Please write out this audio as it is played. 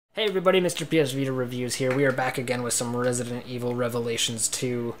Hey everybody, Mr. PSVITA Reviews here. We are back again with some Resident Evil Revelations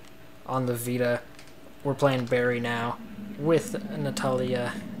 2 on the Vita. We're playing Barry now with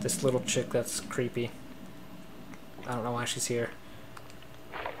Natalia, this little chick that's creepy. I don't know why she's here.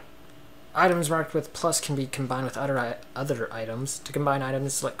 Items marked with plus can be combined with other items. To combine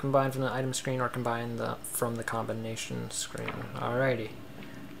items, select combine from the item screen or combine from the combination screen. Alrighty.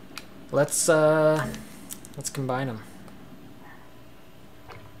 Let's combine them.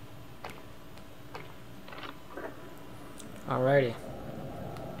 Alrighty.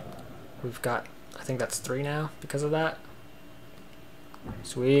 We've got, I think that's 3 now because of that.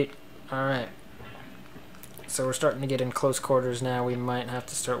 Sweet. Alright. So we're starting to get in close quarters now. We might have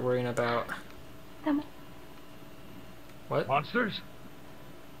to start worrying about... What? Monsters?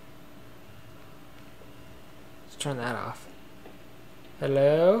 Let's turn that off.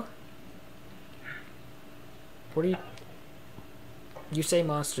 Hello? What do you... You say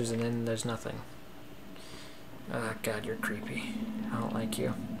monsters and then there's nothing. Oh god, you're creepy. I don't like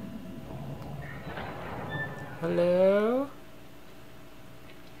you. Hello?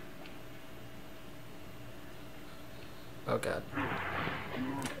 Oh god.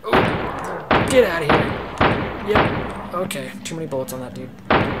 Oh! Get out of here! Yep. Okay, too many bullets on that dude.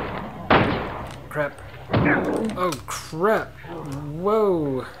 Crap. Oh crap!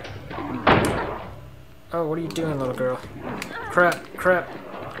 Whoa! Oh, what are you doing, little girl? Crap, crap.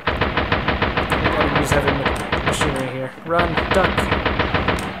 I gotta use heavy machinery here. Run, duck!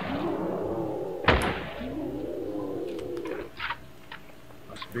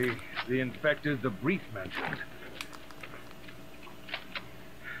 Must be the infected the brief mentioned.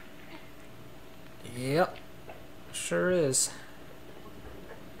 Yep. Sure is.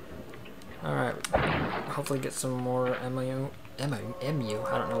 Alright. Hopefully get some more MU. I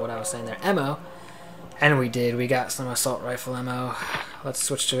don't know what I was saying there. Ammo. And we did. We got some assault rifle ammo. Let's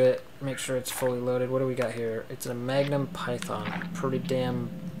switch to it. Make sure it's fully loaded. What do we got here? It's a Magnum Python. Pretty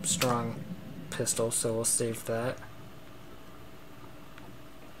damn strong pistol, so we'll save that.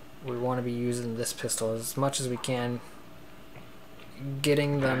 We want to be using this pistol as much as we can.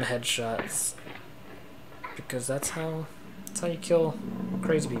 Getting them headshots. Because that's how you kill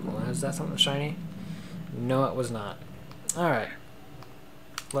crazy people. Is that something shiny? No, it was not. Alright.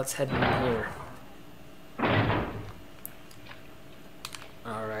 Let's head in here.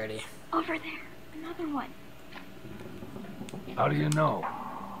 Alrighty. Over there. Another one. How do you know?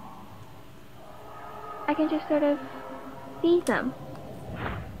 I can just sort of see them.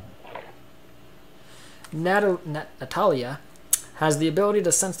 Natalia has the ability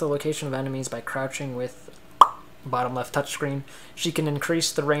to sense the location of enemies by crouching with bottom left touchscreen. She can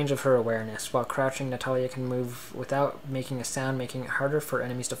increase the range of her awareness. While crouching, Natalia can move without making a sound, making it harder for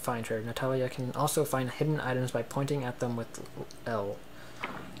enemies to find her. Natalia can also find hidden items by pointing at them with L.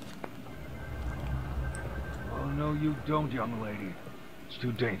 Oh, no, you don't, young lady. It's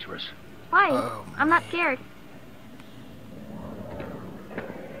too dangerous. Why? Oh, I'm not scared.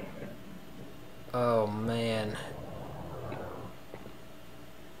 Oh, man.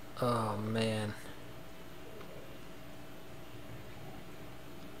 Oh, man.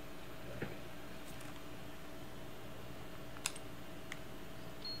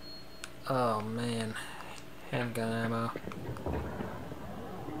 Oh, man. Handgun ammo.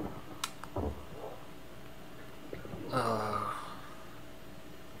 Oh.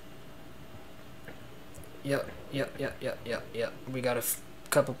 Yep. We got a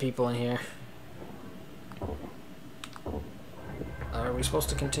couple people in here. Are we supposed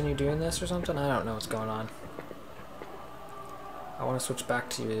to continue doing this or something? I don't know what's going on. I want to switch back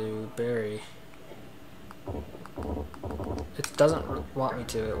to Barry. It doesn't want me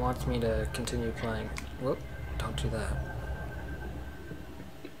to. It wants me to continue playing. Whoop. Don't do that.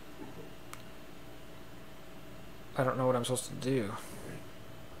 I don't know what I'm supposed to do.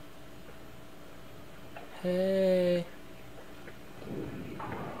 Hey.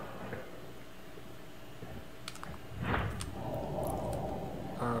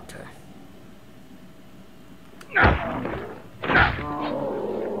 Okay.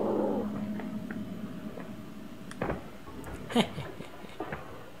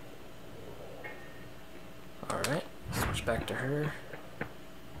 Alright, switch back to her.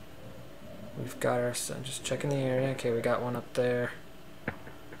 We've got our son just checking the area. Okay, we got one up there.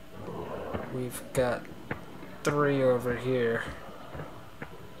 We've got 3 over here.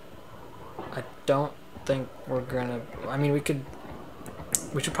 I don't think we're gonna... I mean, we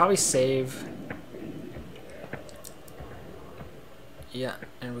should probably save. Yeah,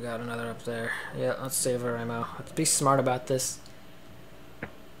 and we got another up there. Yeah, let's save our ammo. Let's be smart about this.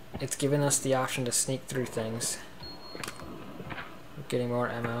 It's giving us the option to sneak through things. getting more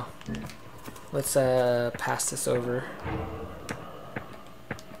ammo. Let's pass this over.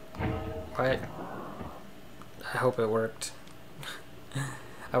 Right. I hope it worked.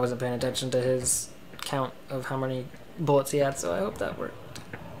 I wasn't paying attention to his count of how many bullets he had, so I hope that worked.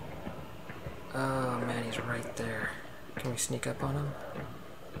 Oh man, he's right there. Can we sneak up on him?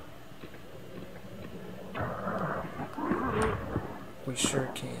 We sure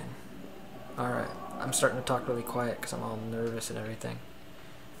can. Alright, I'm starting to talk really quiet because I'm all nervous and everything.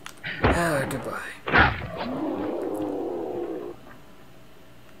 Ah, goodbye.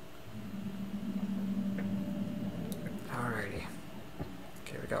 Alrighty.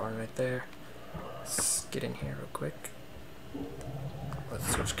 Okay, we got one right there. Let's get in here real quick.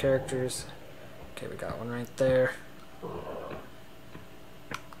 Let's switch characters. Okay, we got one right there.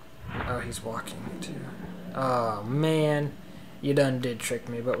 Oh, he's walking too. Oh man, you done did trick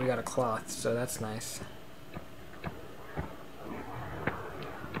me, but we got a cloth, so that's nice.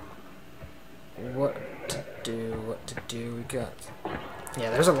 What to do, we got...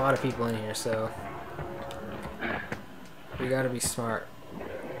 Yeah, there's a lot of people in here, so... We gotta be smart.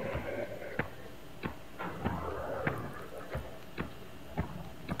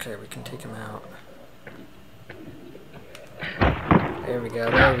 Okay, we can take him out. There we go,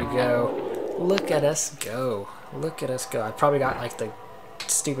 there we go. Look at us go. Look at us go. I probably got like the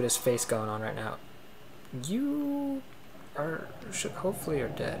stupidest face going on right now. You are, hopefully are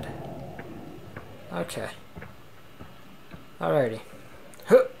dead. Okay. Alrighty.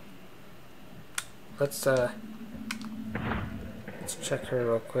 Huh. Let's check her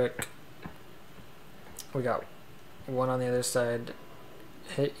real quick. We got one on the other side.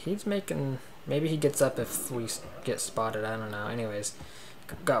 He's making... Maybe he gets up if we get spotted. I don't know. Anyways,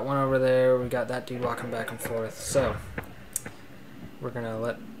 got one over there. We got that dude walking back and forth. So we're gonna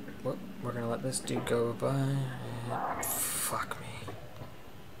let this dude go by. Fuck me.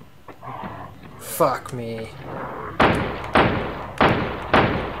 Fuck me.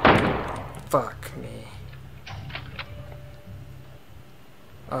 Fuck me.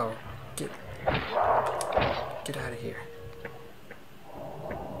 Oh, get out of here.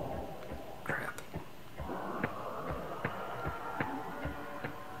 Crap.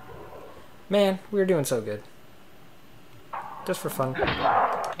 Man, we were doing so good. Just for fun.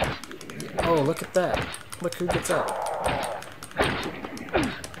 Oh, look at that. Look who gets up.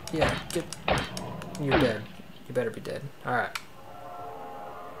 Yeah, get... You're dead. You better be dead. Alright.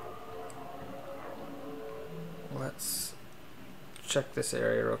 Let's check this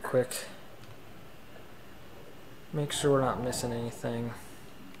area real quick. Make sure we're not missing anything.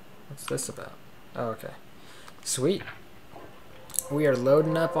 What's this about? Oh, okay. Sweet. We are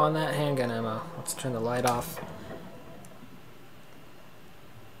loading up on that handgun ammo. Let's turn the light off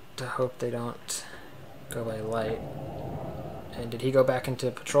to hope they don't go by light. And did he go back into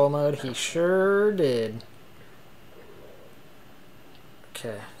patrol mode? He sure did.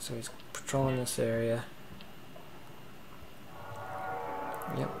 Okay, so he's patrolling this area.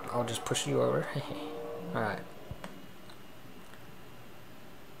 Yep, I'll just push you over. Alright.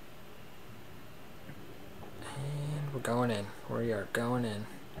 And we're going in. We are going in.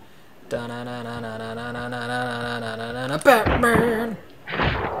 Batman!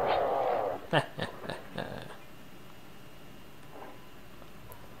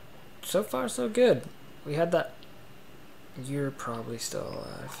 So far, so good. We had that. You're probably still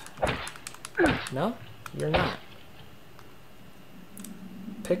alive. No? You're not.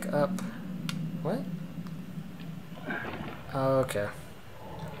 Pick up. What? Oh, okay.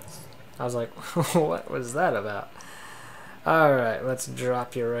 I was like, what was that about? Alright, let's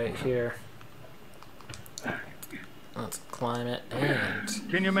drop you right here. Let's climb it and...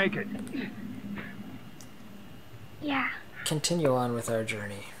 Can you make it? Yeah. Continue on with our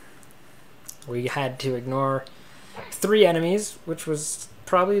journey. We had to ignore 3 enemies, which was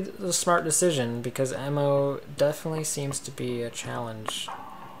probably the smart decision because ammo definitely seems to be a challenge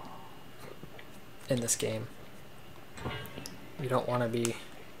in this game. You don't want to be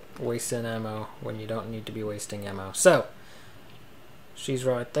wasting ammo when you don't need to be wasting ammo. So, she's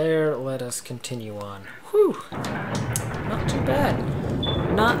right there. Let us continue on. Whew! Not too bad.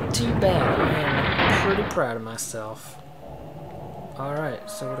 Not too bad. I am pretty proud of myself. Alright,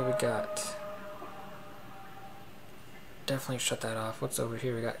 so what do we got? Definitely shut that off. What's over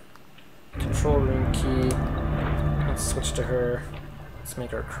here? We got control room key. Let's switch to her. Let's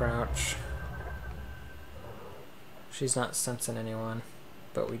make her crouch. She's not sensing anyone,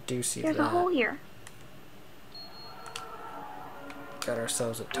 but we do see that. There's a hole here. Got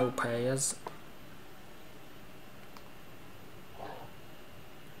ourselves a topaz.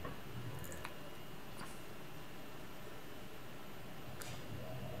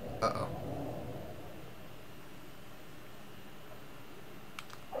 Uh-oh.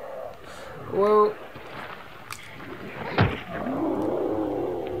 Whoa.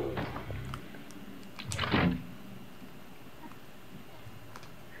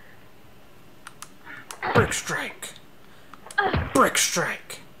 Brick strike. Brick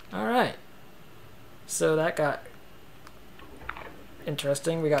strike. Alright. So that got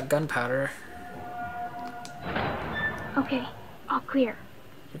interesting. We got gunpowder. Okay, all clear.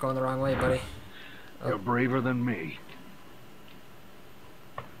 You're going the wrong way, buddy. Oh. You're braver than me.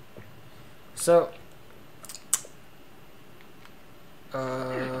 So,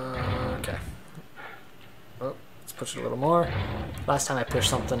 okay. Oh, let's push it a little more. Last time I pushed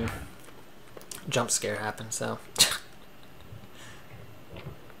something, jump scare happened, so.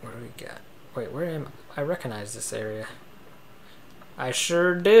 What do we got? Wait, where am I? I recognize this area. I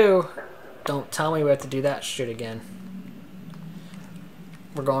sure do. Don't tell me we have to do that shit again.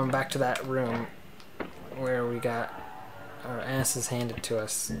 We're going back to that room where we got our asses handed to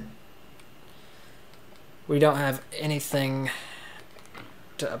us. We don't have anything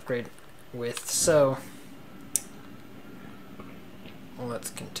to upgrade with, so let's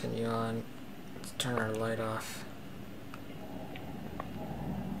continue on. Let's turn our light off.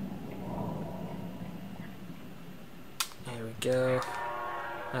 Here we go.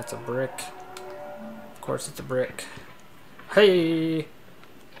 That's a brick. Of course it's a brick. Hey!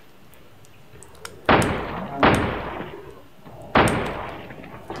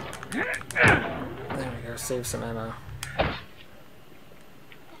 There we go, save some ammo.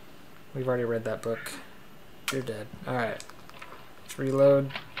 We've already read that book. You're dead. Alright. Let's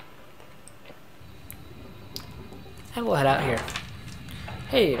reload. And we'll head out here.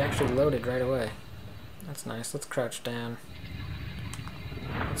 Hey, it actually loaded right away. That's nice. Let's crouch down.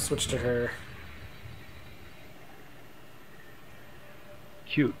 Let's switch to her.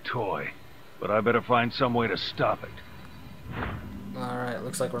 Cute toy, but I better find some way to stop it. Alright,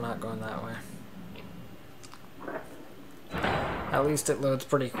 looks like we're not going that way. At least it loads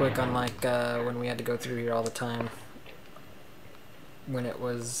pretty quick, unlike when we had to go through here all the time. When it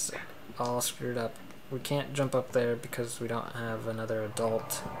was all screwed up. We can't jump up there because we don't have another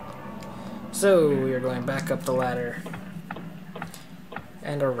adult. So, we are going back up the ladder.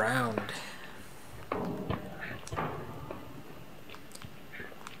 And around.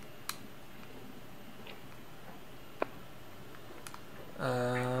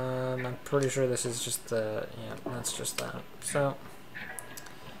 I'm pretty sure this is just the, yeah, that's just that. So,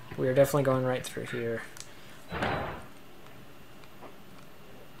 we are definitely going right through here.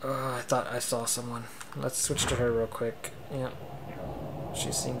 Oh, I thought I saw someone. Let's switch to her real quick. Yeah,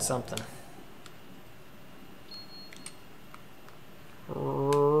 she's seen something.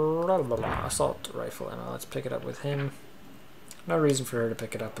 Assault rifle ammo. Let's pick it up with him. No reason for her to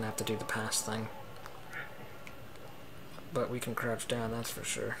pick it up and have to do the pass thing. But we can crouch down, that's for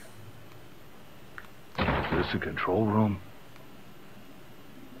sure. Is this a control room?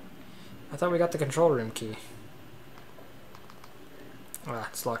 I thought we got the control room key. Ah,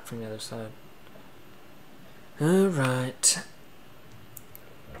 it's locked from the other side. Alright.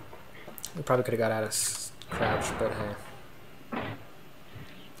 We probably could have got out of crouch, but hey.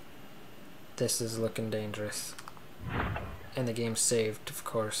 This is looking dangerous. And the game's saved, of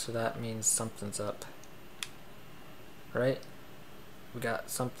course, so that means something's up. Right? We got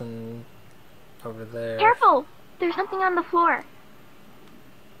something over there. Careful! There's something on the floor.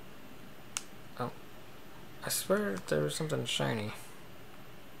 Oh. I swear there was something shiny.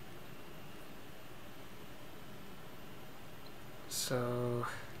 So...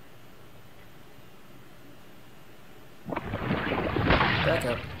 back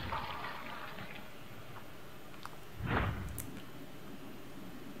up.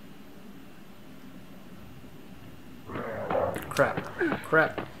 Crap.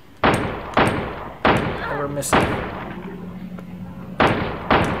 Crap. Oh, we're missing.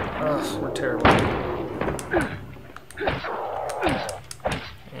 Oh, we're terrible.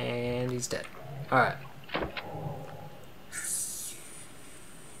 And he's dead. Alright.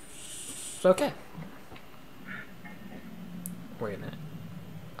 Okay. Wait a minute.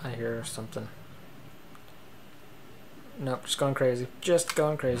 I hear something. Nope, just going crazy. Just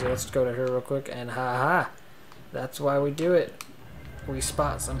going crazy. Let's go to her real quick and ha-ha. That's why we do it. We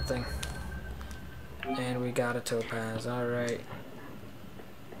spot something. And we got a topaz. Alright.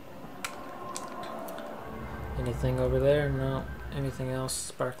 Anything over there? No. Anything else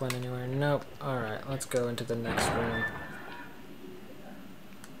sparkling anywhere? Nope. Alright, let's go into the next room.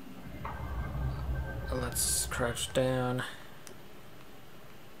 Let's crouch down.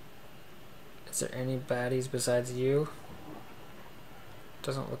 Is there any baddies besides you?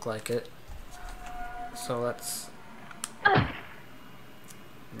 Doesn't look like it. So let's...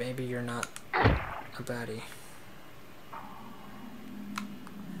 Maybe you're not a baddie.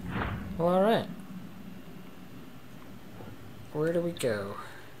 Well, alright. Where do we go?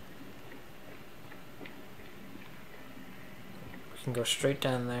 We can go straight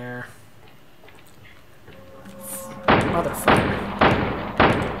down there. Motherfucker.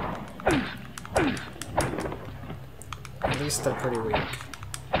 At least they're pretty weak.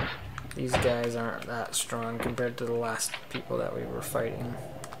 These guys aren't that strong compared to the last people that we were fighting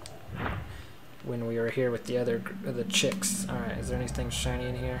when we were here with the chicks. Alright, is there anything shiny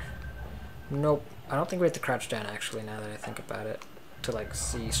in here? Nope. I don't think we have to crouch down actually, now that I think about it, to like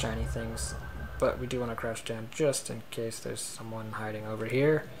see shiny things. But we do want to crouch down just in case there's someone hiding over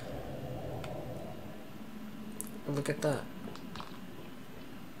here. Look at that.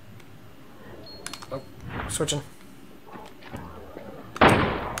 Oh, switching.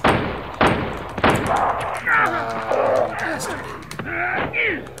 You bastard.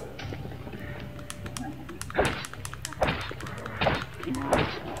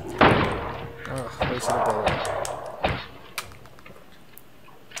 Oh, wasted a bullet.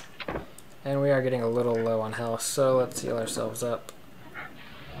 And we are getting a little low on health, so let's heal ourselves up.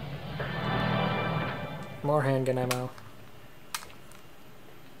 More handgun ammo.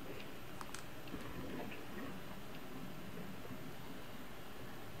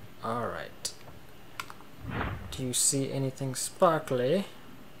 Alright. Do you see anything sparkly?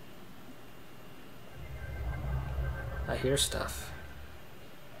 I hear stuff.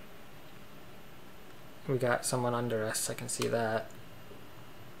 We got someone under us, I can see that.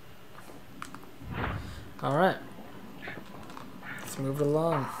 Alright. Let's move it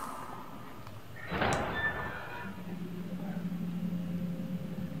along.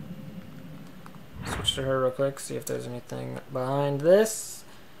 Switch to her real quick, see if there's anything behind this.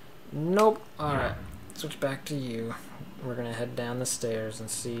 Nope. Alright. Switch back to you. We're gonna head down the stairs and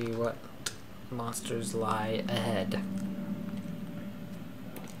see what monsters lie ahead.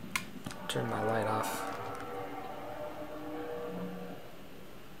 Turn my light off.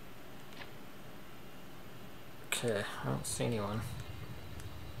 Okay, I don't see anyone.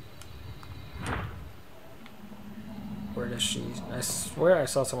 Where does she... I swear I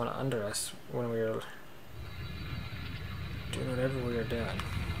saw someone under us when we were doing whatever we were doing.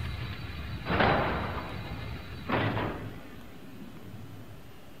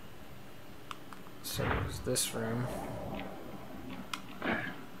 So there's this room.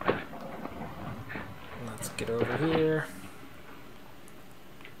 Let's get over here.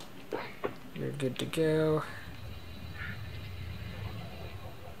 You're good to go.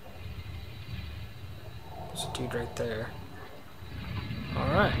 There's a dude right there.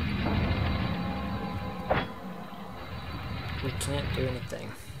 Alright. We can't do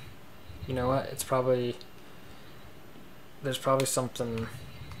anything. You know what? It's probably... There's probably something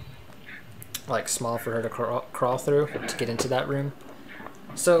like small for her to crawl through to get into that room.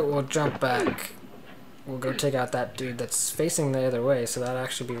 So we'll jump back. We'll go take out that dude that's facing the other way, so that'll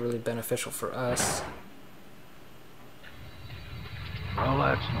actually be really beneficial for us. Well,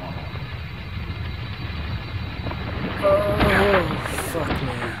 that's normal. Oh, fuck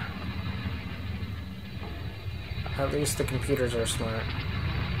me. At least the computers are smart.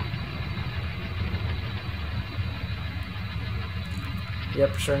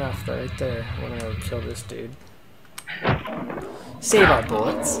 Yep, sure enough, they're right there. We're gonna kill this dude. Save our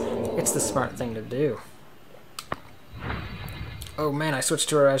bullets. It's the smart thing to do. Oh man, I switched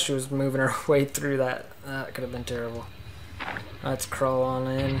to her as she was moving her way through that. That could have been terrible. Let's crawl on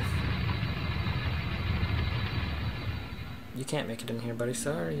in. You can't make it in here, buddy.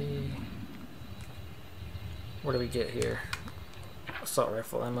 Sorry. What do we get here? Assault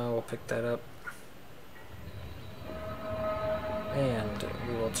rifle ammo. We'll pick that up. And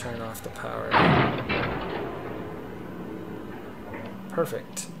we will turn off the power.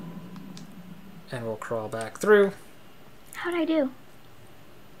 Perfect. And we'll crawl back through. How'd I do?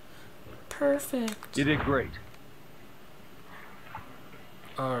 Perfect. You did great.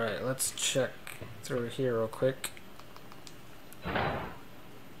 Alright, let's check through here real quick.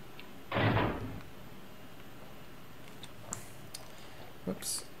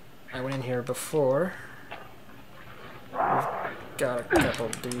 Whoops. I went in here before. We've got a couple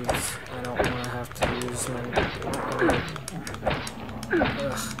dudes. I don't want to have to use them.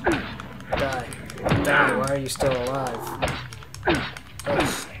 Ugh. Die. Die. Why are you still alive?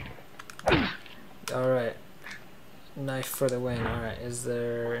 Ugh. Alright. Knife for the win. Alright, is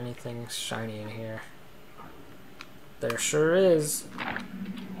there anything shiny in here? There sure is.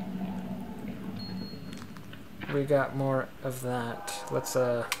 we got more of that. Let's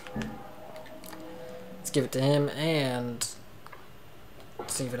give it to him and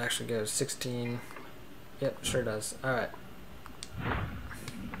let's see if it actually goes. 16. Yep, sure does. Alright.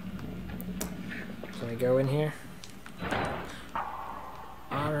 Can we go in here?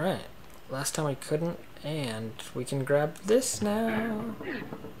 Alright. Last time I couldn't, and we can grab this now.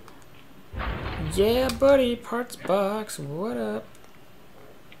 Yeah, buddy, parts box, what up?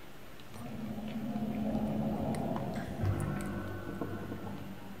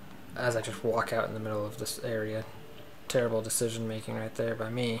 As I just walk out in the middle of this area. Terrible decision making right there by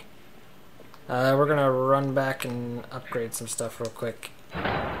me. We're gonna run back and upgrade some stuff real quick.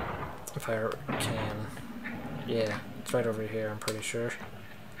 If I can. Yeah, it's right over here, I'm pretty sure.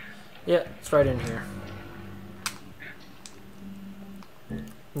 Yeah, it's right in here.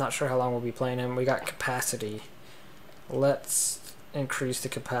 Not sure how long we'll be playing him. We got capacity. Let's increase the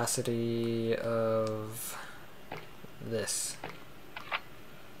capacity of this.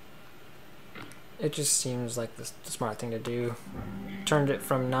 It just seems like the smart thing to do. Turned it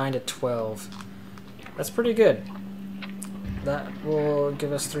from 9 to 12. That's pretty good. That will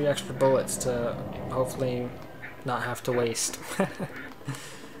give us 3 extra bullets to hopefully not have to waste.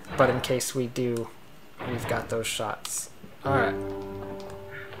 But in case we do, we've got those shots. Alright.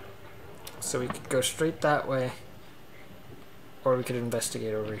 So we could go straight that way, or we could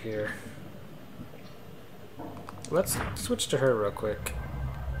investigate over here. Let's switch to her real quick.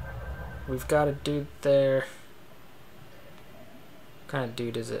 We've got a dude there. What kind of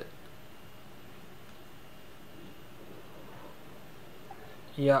dude is it?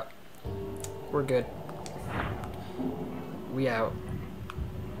 Yup. We're good. We out.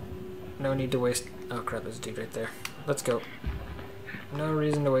 No need to waste... Oh crap, there's a dude right there. Let's go. No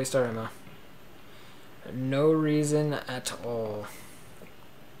reason to waste our ammo. No reason at all.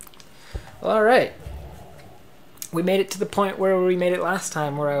 Alright. We made it to the point where we made it last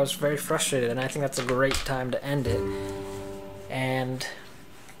time, where I was very frustrated, and I think that's a great time to end it. And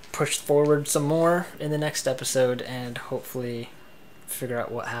push forward some more in the next episode, and hopefully figure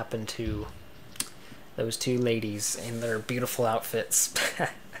out what happened to those 2 ladies in their beautiful outfits.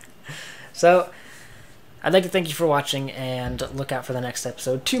 So, I'd like to thank you for watching, and look out for the next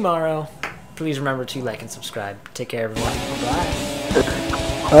episode tomorrow. Please remember to like and subscribe. Take care, everyone. Bye.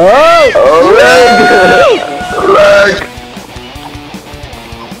 Oh!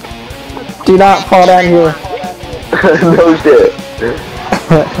 Do not fall down here. No shit.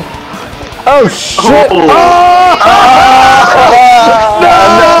 Oh shit! Oh!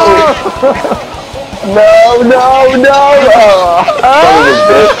 Oh! No!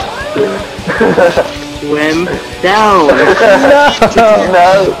 Swim down.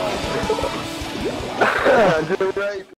 No!